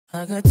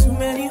I got too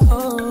many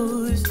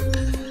hoes,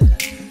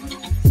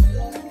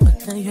 but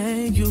they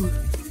ain't you.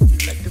 You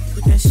like to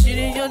put that shit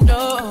in your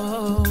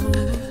nose,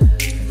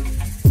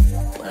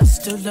 but I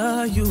still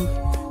love you.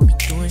 Be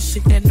doing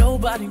shit that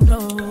nobody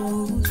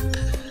knows.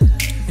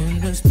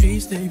 In the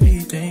streets they be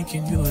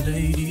thinking you're a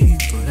lady,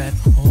 but at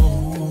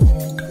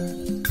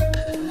home,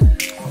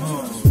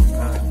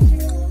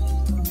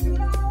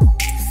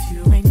 if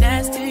you ain't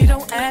nasty,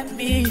 don't at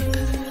me.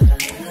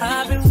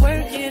 I've been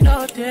working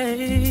all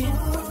day.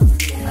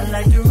 I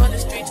like to run the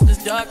streets till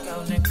it's dark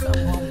out and come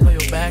home, blow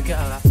your back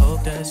out. I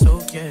hope that's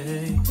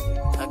okay.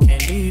 I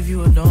can't leave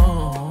you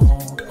alone.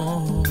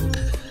 No.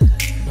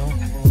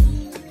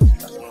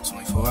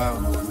 24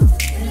 hours.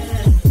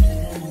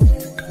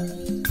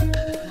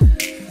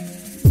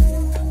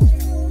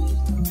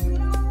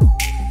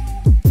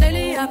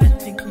 Lately I've been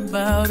thinking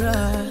about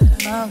us,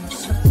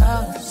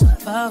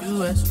 about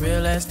you as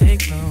real as they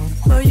come.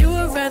 But you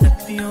would rather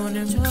be on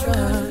them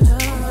drugs.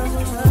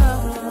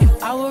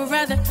 I would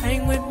rather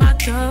hang with my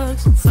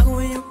thugs. Fuck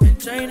when you been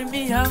draining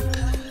me out.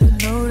 You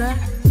know that,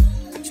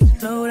 you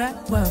know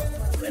that well.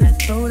 When I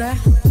throw that,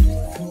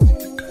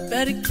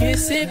 better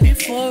kiss it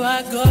before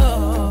I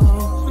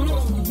go.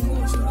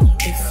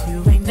 If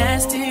you ain't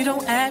nasty,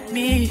 don't at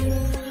me.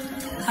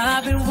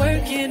 I've been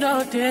working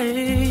all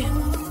day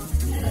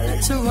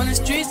to run the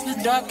streets in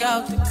the dark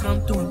out, to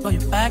come through and blow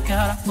your back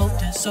out. I hope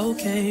that's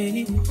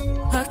okay.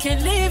 I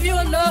can't leave you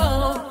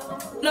alone,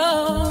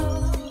 no.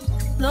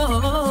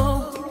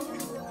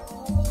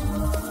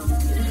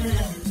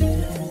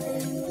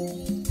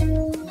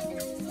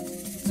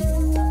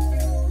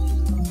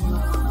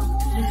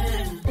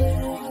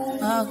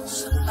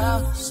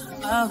 House.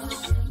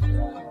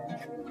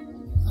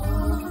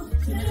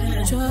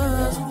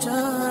 Just.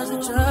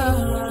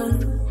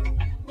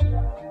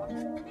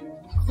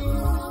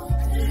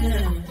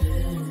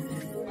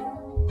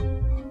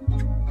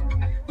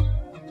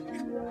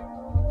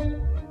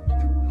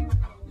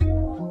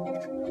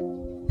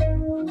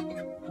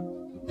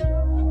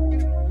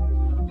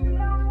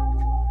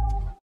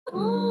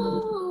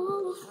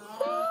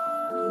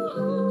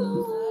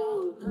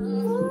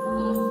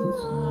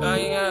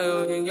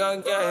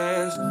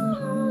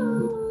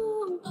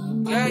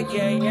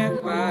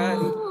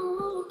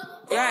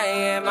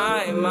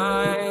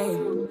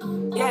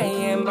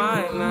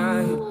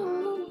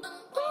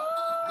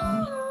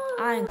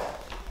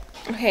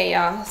 Okay,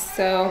 y'all,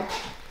 so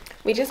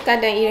we just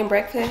got done eating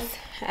breakfast.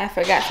 I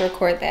forgot to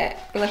record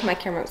that. I left my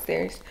camera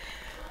upstairs.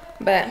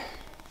 But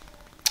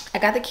I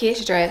got the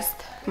kids dressed.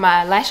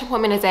 My lash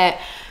appointment is at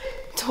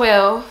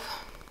 12.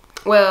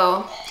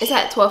 Well, it's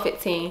at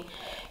 12:15.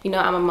 You know,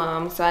 I'm a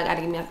mom, so I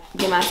gotta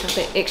give myself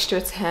an extra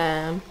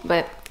time.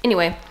 But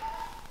anyway,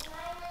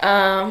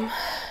 I'm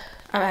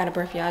out of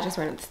breath, y'all. I just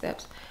ran up the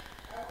steps.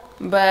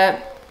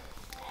 But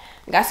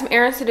got some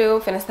errands to do.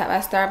 Finna stop by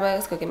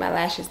Starbucks, go get my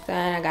lashes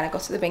done. I gotta go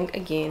to the bank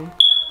again.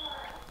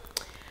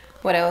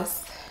 What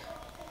else?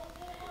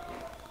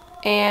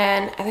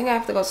 And I think I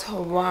have to go to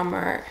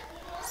Walmart.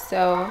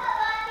 So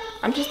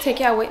I'm just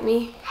taking y'all with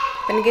me.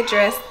 Gonna get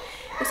dressed.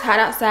 It's hot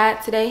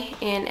outside today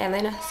in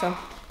Atlanta, so I'm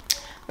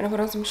gonna put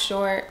on some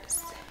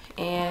shorts.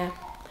 And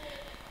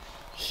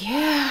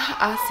yeah,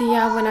 I'll see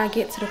y'all when I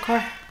get to the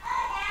car.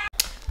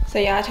 So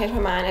y'all, I changed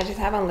my mind. I just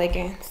have on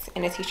leggings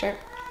and a t-shirt.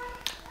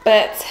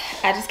 But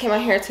I just came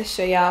out here to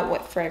show y'all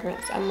what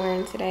fragrance I'm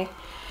wearing today.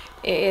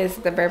 It is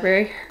the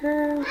Burberry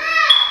Her.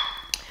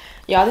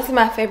 Y'all, this is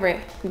my favorite.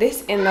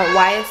 This in the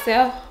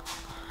YSL.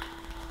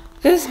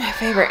 This is my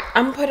favorite.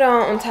 I'm gonna put it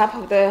on top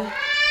of the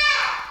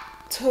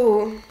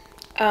two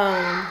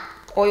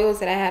oils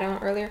that I had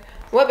on earlier.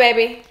 What,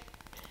 baby?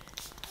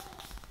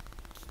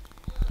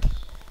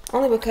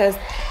 Only because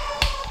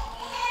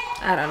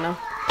I don't know.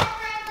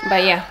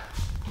 But yeah,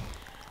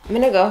 I'm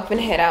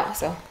gonna head out.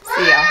 So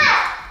see y'all.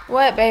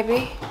 What,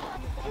 baby?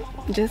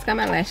 Just got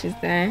my lashes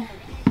done.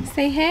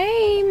 Say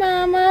hey,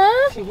 mama.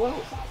 She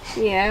won't?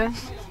 Yeah.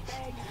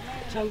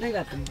 They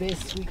got the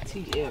best sweet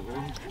tea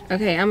ever.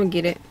 Okay, I'm gonna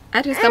get it.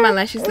 I just got my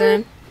lashes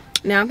done.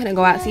 Now I'm gonna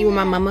go out see with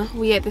my mama.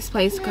 We at this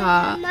place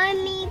called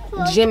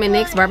Jim and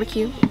Nick's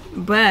Barbecue.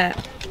 But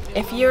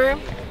if you're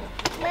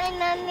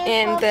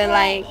in the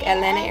like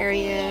Atlanta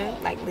area,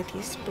 like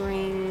Lithy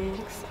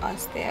Springs,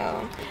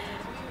 Austell,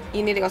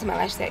 you need to go to my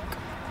lash tech.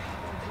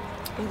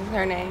 This is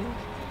her name.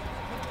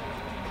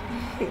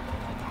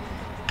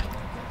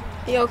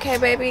 You okay,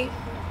 baby?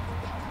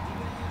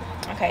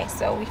 Okay,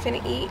 so we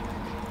finna eat.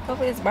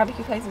 Hopefully this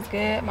barbecue place is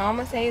good. My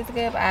mama say it's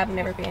good, but I've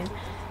never been.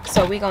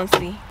 So we gonna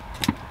see.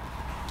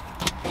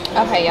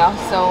 Okay, y'all,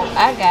 so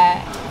I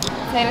got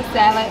potato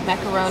salad,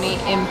 macaroni,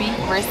 and beef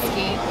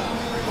brisket.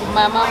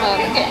 My mama,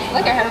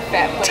 look at her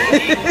fat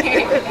plate.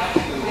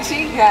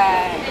 She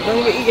got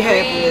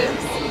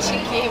ribs,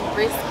 chicken,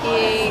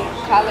 brisket,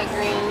 collard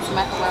greens,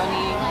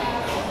 macaroni,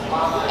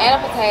 and a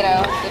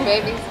potato. The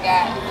baby's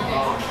got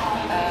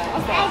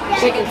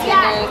chicken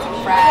tenders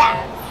and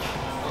fries.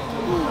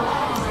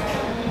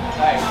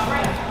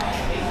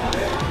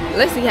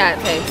 Let's see how it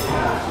tastes.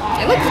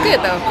 It looks good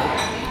though.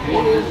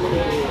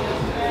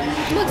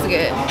 It looks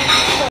good.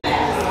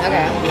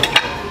 Okay.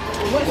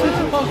 What's it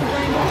supposed to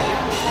bring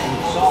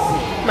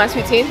back? My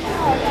sweet tea.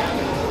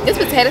 This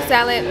potato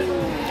salad.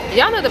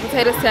 Y'all know the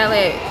potato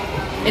salad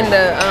in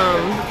the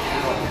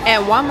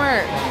at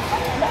Walmart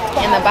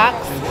in the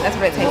box. That's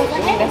what it tastes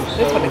like.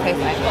 That's what it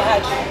tastes like.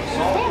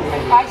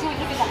 Actually,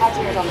 you get the hot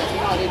chairs on this. You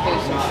know, these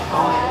boosters.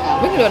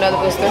 We can do another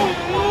booster.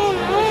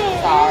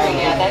 Sorry,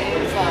 yeah, that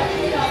is.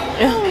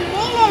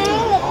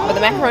 But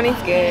the macaroni's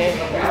good.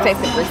 It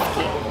tastes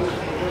frisky.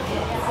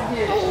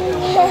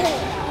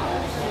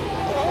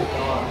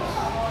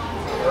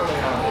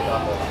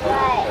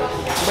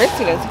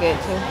 Brisket is good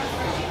too.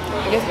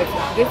 It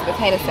gets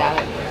potato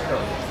salad.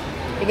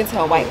 You can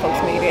tell white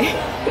folks made it.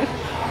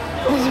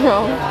 What's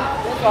wrong?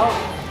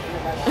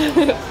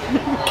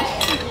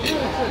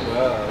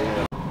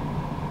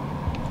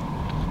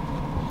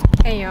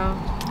 Hey y'all,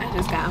 I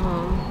just got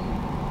home.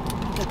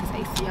 Put this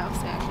AC off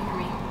so y'all can hear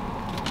me.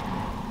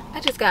 I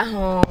just got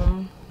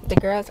home. The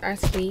girls are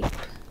asleep.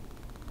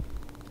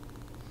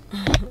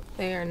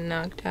 They are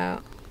knocked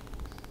out.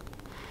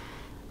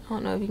 I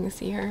don't know if you can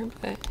see her,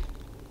 but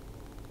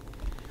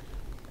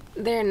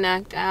they're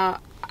knocked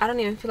out. I don't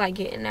even feel like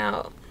getting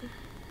out.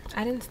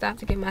 I didn't stop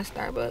to get my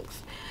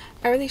Starbucks.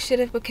 I really should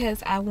have,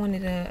 because I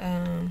wanted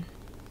a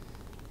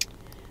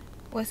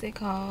what's it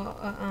called?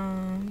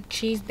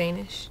 Cheese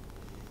Danish.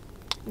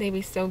 They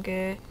be so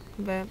good.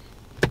 But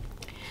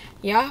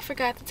y'all, I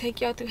forgot to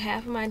take y'all through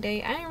half of my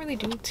day. I didn't really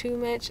do too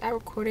much. I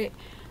recorded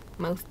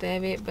most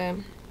of it, but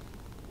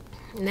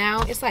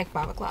now it's like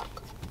 5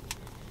 o'clock.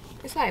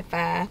 It's like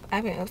 5.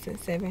 I've been up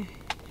since 7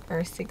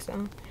 or 6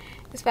 on.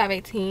 It's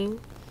 5:18.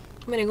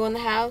 I'm gonna go in the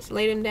house,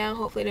 lay them down,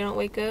 hopefully they don't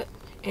wake up,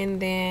 and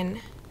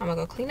then I'm gonna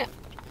go clean up.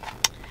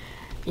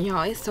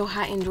 Y'all, it's so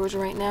hot in Georgia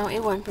right now.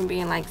 It went from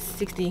being like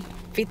 60,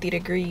 50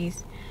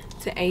 degrees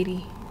to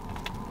 80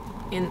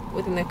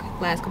 within the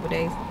last couple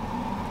days.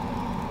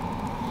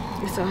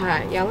 It's so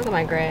hot. Y'all, look at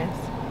my grass.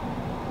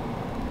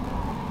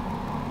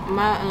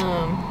 My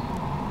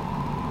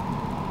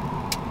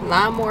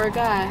lawnmower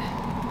guy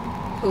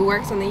who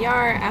works in the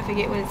yard, I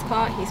forget what it's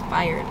called, he's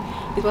fired.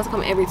 He's supposed to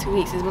come every 2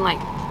 weeks. It's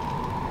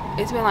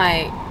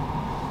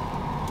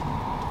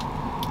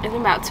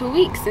been about 2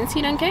 weeks since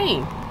he done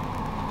came.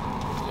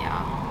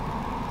 Yeah.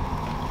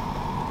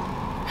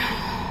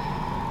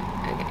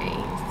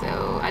 Okay,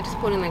 so I just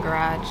put in the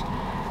garage.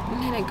 I'm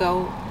gonna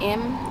go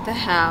in the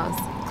house,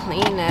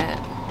 clean up,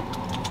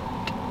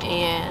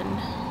 and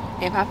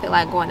if I feel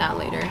like going out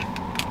later,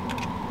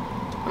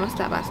 I'm gonna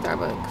stop by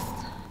Starbucks.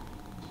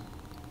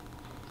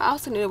 I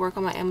also need to work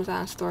on my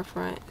Amazon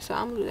storefront, so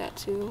I'm gonna do that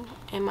too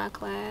in my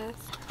class.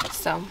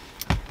 So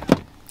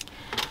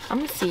I'm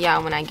gonna see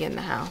y'all when I get in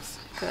the house,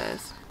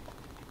 because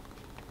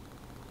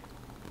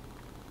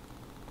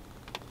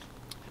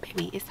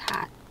baby, it's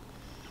hot.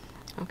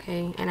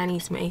 Okay, and I need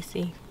some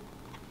AC.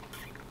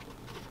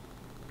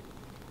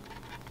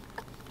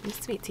 This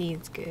sweet tea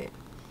is good.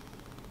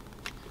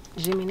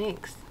 Jimmy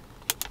Nicks,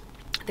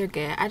 they're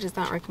good. I just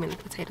don't recommend the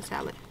potato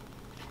salad.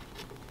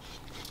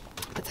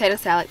 Potato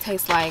salad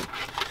tastes like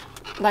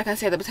I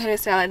said, the potato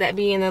salad that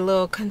be in the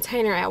little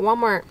container at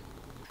Walmart.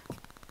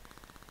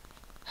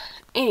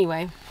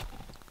 Anyway,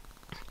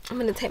 I'm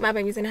gonna take my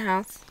babies in the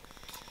house,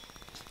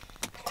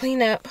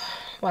 clean up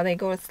while they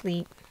go to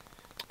sleep,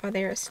 while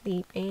they're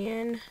asleep,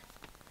 and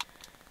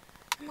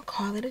I'm gonna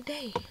call it a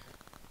day.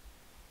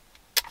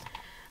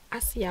 I'll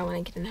see y'all when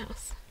I get in the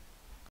house.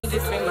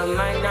 Just free my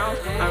mind now.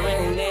 I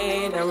really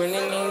need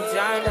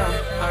Jada.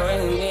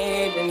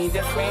 I need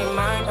to free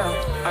mind now.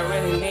 I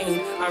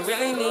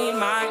really need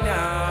mine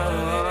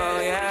now.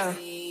 Yeah.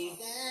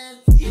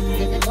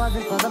 If it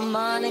wasn't for the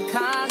money,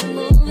 cars,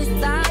 movies,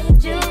 style,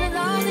 jewelry, and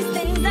all these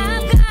things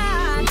I've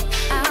got,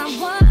 I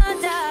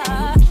wonder,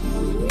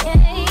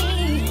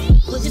 hey,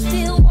 would you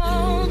still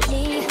want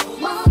me?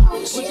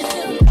 Would you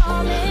still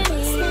call me?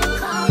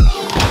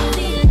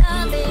 Be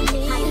loving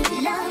me?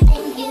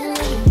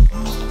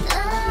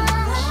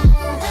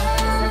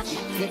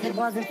 If it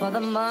wasn't for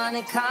the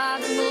money,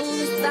 cars,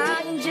 movies,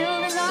 style,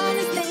 jewelry, and all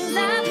these things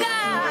I've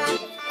got,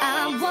 I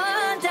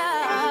wonder,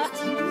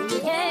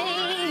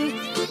 hey,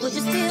 would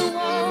you still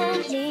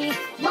want me?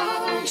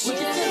 Would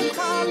you still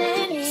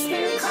calling me?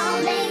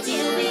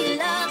 You be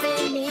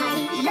loving me?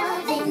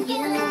 Loving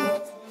you.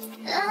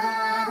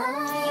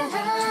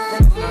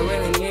 I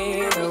really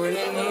need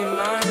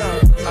my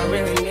love. I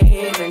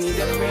need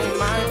to free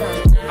my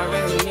love. I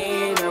really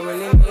need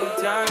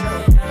Jada.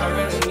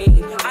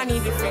 I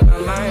need to free my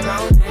mind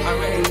out. I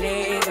really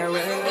need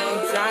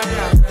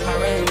Jada. I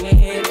really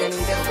need to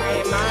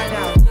free my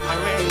love. I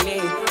really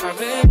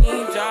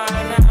need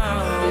Jada. Oh,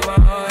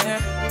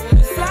 yeah.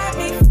 Just like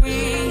me.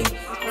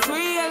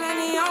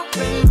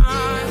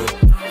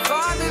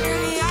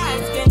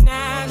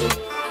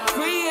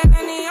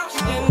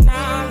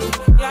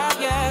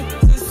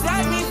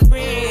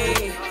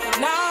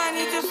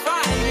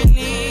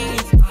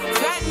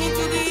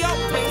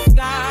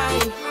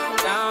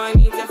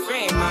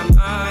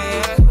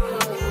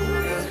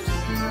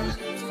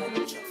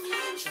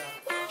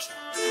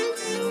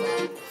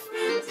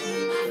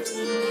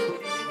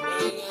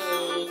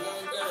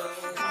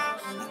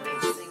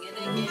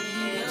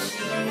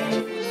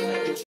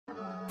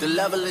 The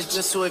level is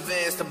just too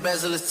advanced, the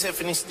bezel is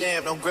Tiffany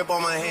stamp, no grip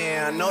on my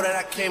hand. I know that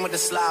I came with the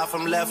slide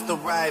from left to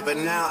right, but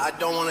now I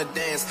don't wanna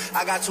dance.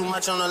 I got too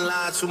much on the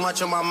line, too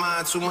much on my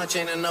mind, too much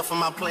ain't enough of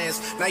my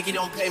plans. Nike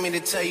don't pay me to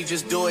tell you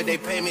just do it, they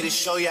pay me to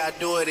show you I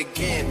do it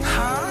again.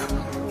 Huh?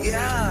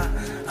 Yeah,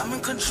 I'm in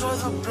control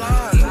of the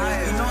block. You know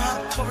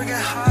how October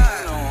get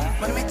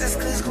hot. Wanna make that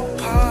skills go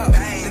pop.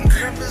 The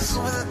crib is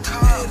over the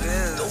top,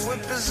 the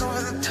whip is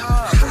over the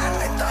top.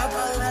 I thought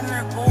about letting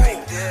her go,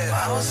 but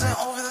I wasn't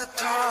over the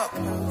top.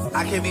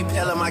 I can't be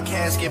pale in my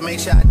casket, make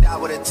sure I die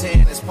with a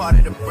 10. It's part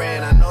of the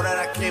brand. I know that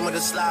I came with a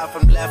slide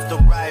from left to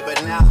right,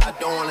 but now I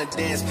don't wanna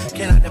dance.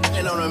 Can I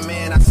depend on a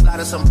man? I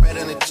slided some bread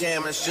in the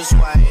jam, that's just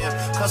who I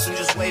am. Custom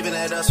just waving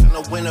at us from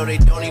the window, they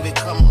don't even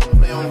come on the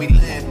plane when we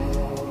land.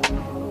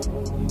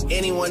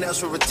 Anyone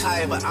else would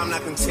retire, but I'm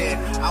not content.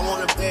 I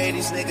wanna bury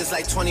these niggas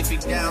like 20 feet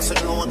down so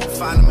no one can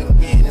find them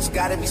again. It's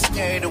gotta be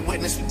scary to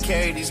witness me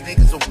carry these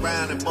niggas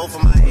around in both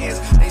of my hands.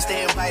 They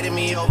stay inviting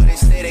me over, they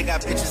say they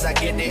got pictures, I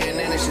get there and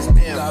then it's just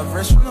them. Got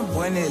verse from the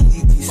boy named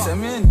Leaky,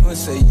 send me a new and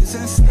say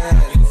using scared.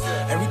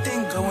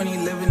 Everything good when you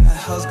live in the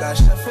house, got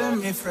chef in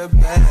me for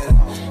bed.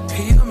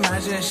 Can you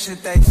imagine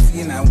shit that you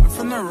seen? I went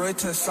from the road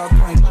to South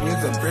Point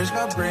Dreams, the bridge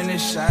got burned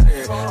and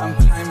shattered. I'm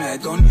climbing, I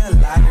don't need a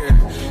ladder.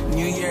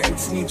 New year,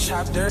 it's a new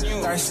chapter.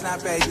 Our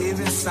snap at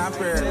even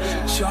snapper.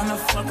 She on the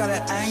fuck out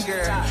of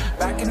anger.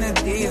 Back in the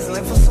days,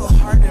 life was so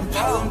hard and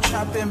Pelham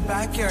trapping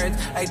backyards.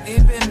 I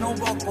didn't even know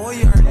about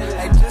Boyard.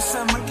 I just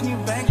said, man, can you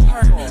bank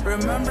part?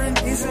 Remembering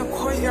days in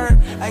courtyard.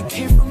 I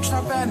came from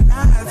trap at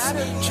Nats.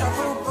 Trap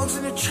little bugs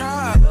in the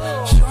trap.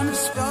 She wanna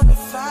spell the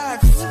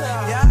facts.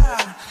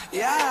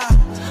 Yeah.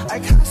 I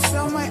can't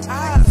sell my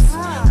ass.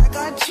 I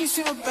got cheese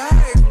in a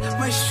bag.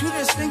 My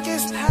shooters think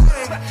it's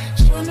tag.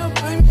 She wanna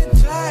buy me a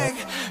tag.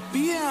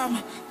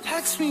 BM,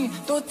 text me.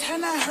 Don't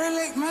 10 at her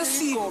like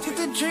Messi. Take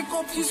the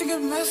Draco, please to get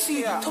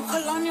messy. Took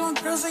Kalani on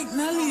girls like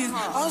Nelly's.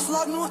 I was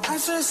locked, no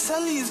answer to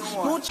Selly's.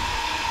 No.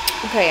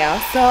 Okay, y'all.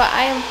 So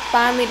I am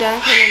finally done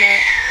cleaning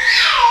up.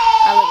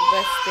 I look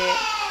busted,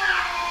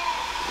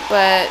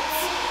 but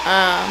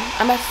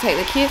I'm about to take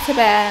the kids to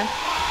bath.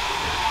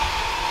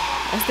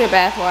 That's their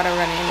bath water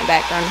running in the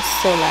background. It's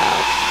so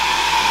loud.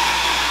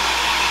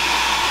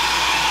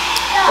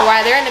 So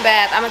while they're in the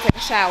bath, I'm gonna take a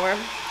shower,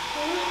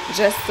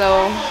 just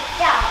so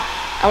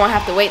I won't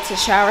have to wait to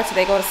shower till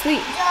they go to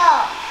sleep.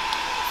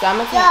 So I'm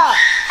gonna take.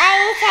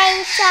 I'm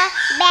taking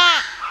a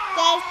bath.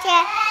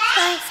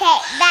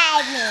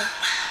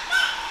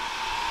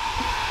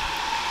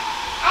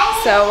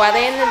 So while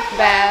they're in the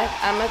bath,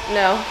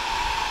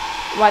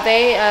 while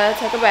they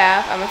take a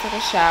bath, I'm gonna take a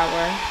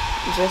shower,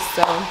 just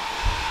so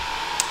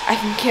I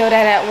can kill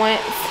that at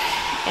once.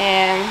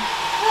 And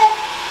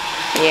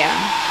yeah,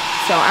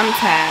 so I'm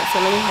tired, so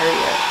let me hurry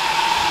up.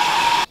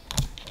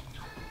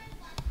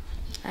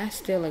 I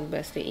still look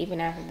busted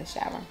even after the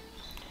shower,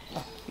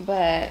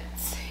 but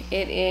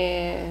it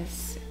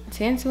is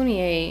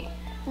 10:28.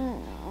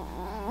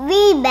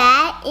 We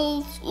back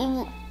is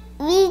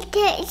we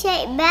can't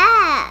take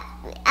back.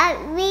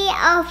 We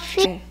are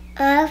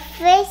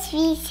first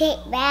we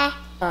take back.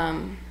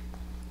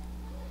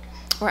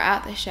 We're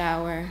out the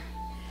shower.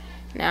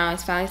 Now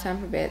it's finally time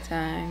for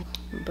bedtime,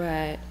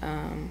 but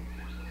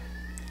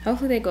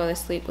hopefully they go to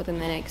sleep within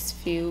the next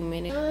few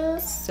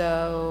minutes.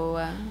 So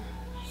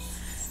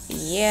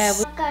yeah,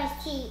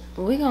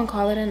 we're gonna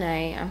call it a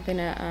night. I'm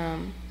gonna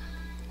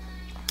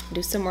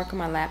do some work on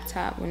my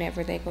laptop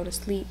whenever they go to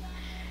sleep,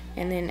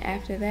 and then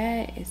after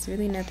that it's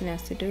really nothing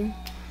else to do.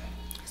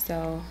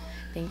 So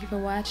thank you for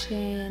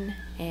watching,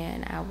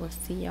 and I will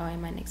see y'all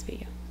in my next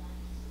video.